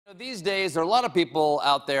These days, there are a lot of people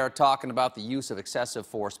out there talking about the use of excessive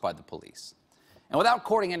force by the police. And without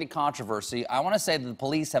courting any controversy, I want to say that the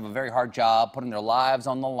police have a very hard job putting their lives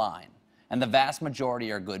on the line, and the vast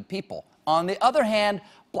majority are good people. On the other hand,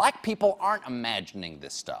 black people aren't imagining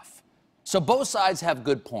this stuff. So both sides have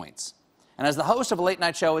good points. And as the host of a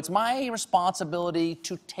late-night show, it's my responsibility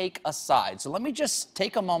to take a side. So let me just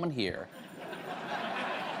take a moment here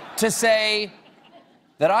to say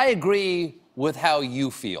that I agree with how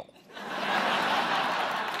you feel.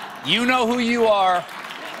 You know who you are.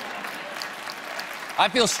 I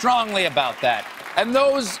feel strongly about that. And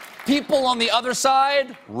those people on the other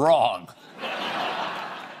side, wrong.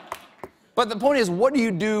 But the point is, what do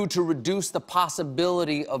you do to reduce the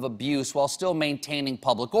possibility of abuse while still maintaining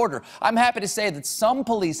public order? I'm happy to say that some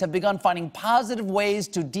police have begun finding positive ways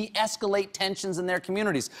to de-escalate tensions in their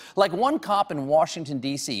communities. Like one cop in Washington,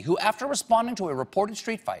 D.C., who, after responding to a reported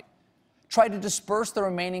street fight, tried to disperse the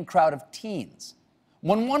remaining crowd of teens.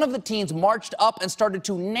 When one of the teens marched up and started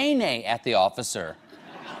to nay-nay at the officer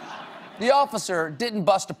didn't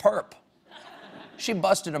bust a perp. She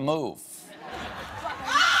busted a move.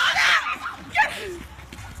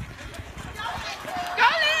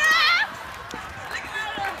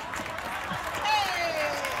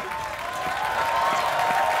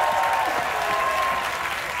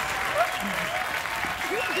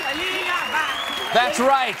 That's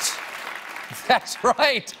right. That's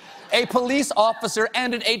right. A police officer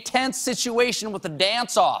ended a tense situation with a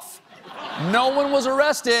dance-off. No one was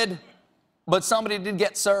arrested, but somebody did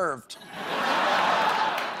get served.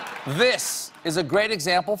 This is a great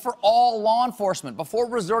example for all law enforcement. Before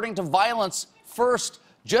resorting to violence, first,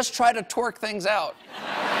 just try to twerk things out.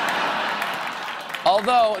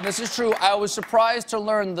 Although, and this is true, I was surprised to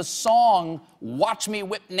learn the song Watch Me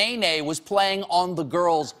Whip Nay Nay was playing on the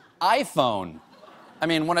girl's iPhone. I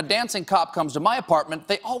mean, when a dancing cop comes to my apartment,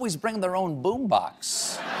 they always bring their own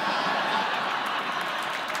boombox.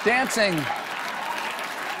 Dancing.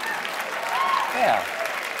 Yeah.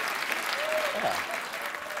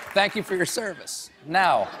 Thank you for your service.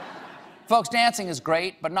 Now, folks, dancing is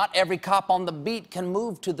great, but not every cop on the beat can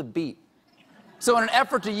move to the beat. So in an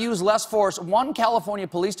effort to use less force, one California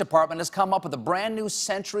police department has come up with a brand new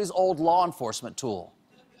centuries-old law enforcement tool.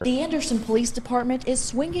 The Anderson Police Department is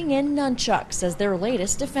swinging in nunchucks as their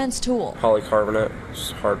latest defense tool. Polycarbonate,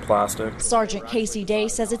 just hard plastic. Sergeant Casey Day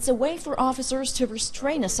says it's a way for officers to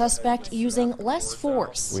restrain a suspect using less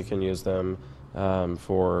force. We can use them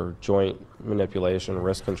for joint manipulation,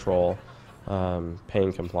 risk control,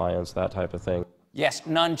 pain compliance, that type of thing. Yes,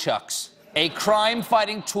 nunchucks. A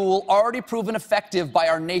crime-fighting tool already proven effective by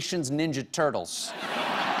our nation's Ninja Turtles.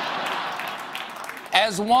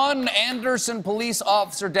 As one Anderson police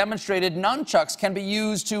officer demonstrated, nunchucks can be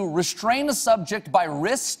used to restrain a subject by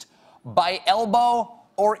wrist, by elbow,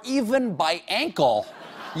 or even by ankle.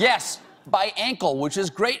 Yes, by ankle, which is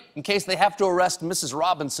great in case they have to arrest Mrs.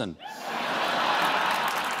 Robinson.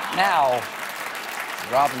 Now,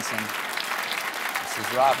 Mrs.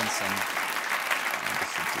 Robinson.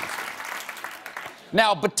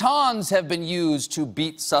 Now, batons have been used to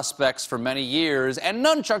beat suspects for many years, and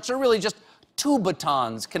nunchucks are really just two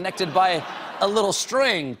batons connected by a little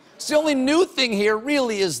string. So the only new thing here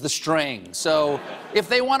really is the string. So if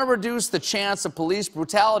they want to reduce the chance of police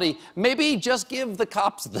brutality, maybe just give the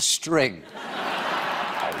cops the string.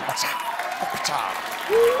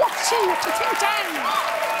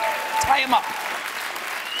 Tie them up.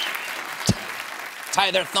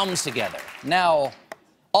 Tie their thumbs together. Now,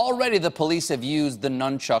 already the police have used the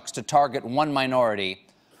nunchucks to target one minority: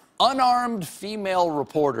 unarmed female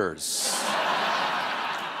reporters.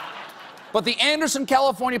 But the Anderson,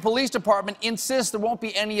 California Police Department insists there won't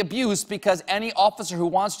be any abuse because any officer who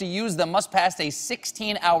wants to use them must pass a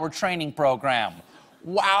 16-hour training program.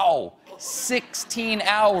 Wow, 16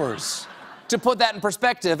 hours. To put that in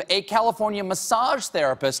perspective, a California massage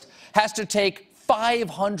therapist has to take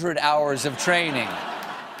 500 hours of training.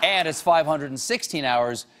 And it's 516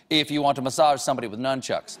 hours if you want to massage somebody with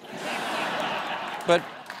nunchucks. But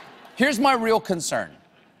here's my real concern.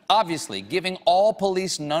 Obviously, giving all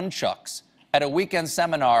police nunchucks at a weekend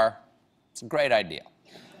seminar, it's a great idea.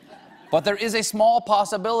 But there is a small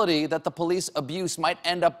possibility that the police abuse might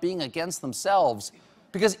end up being against themselves,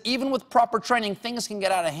 because even with proper training, things can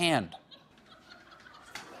get out of hand.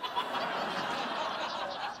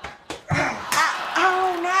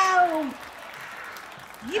 Oh, no!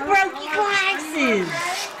 You broke your glasses!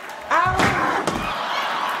 Oh!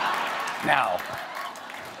 Now,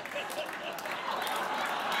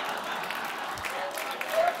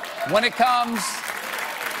 when it comes...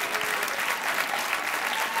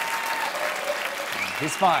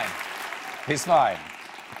 He's fine. He's fine.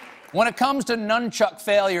 When it comes to nunchuck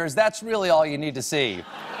failures, that's really all you need to see.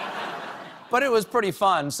 But it was pretty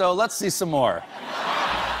fun, so let's see some more.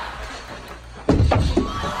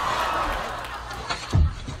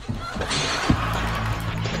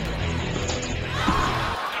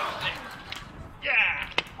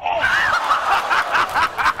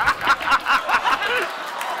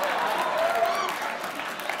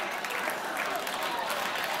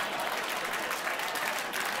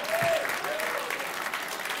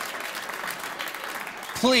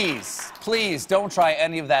 Please, please don't try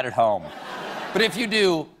any of that at home. But if you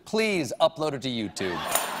do, please upload it to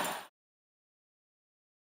YouTube.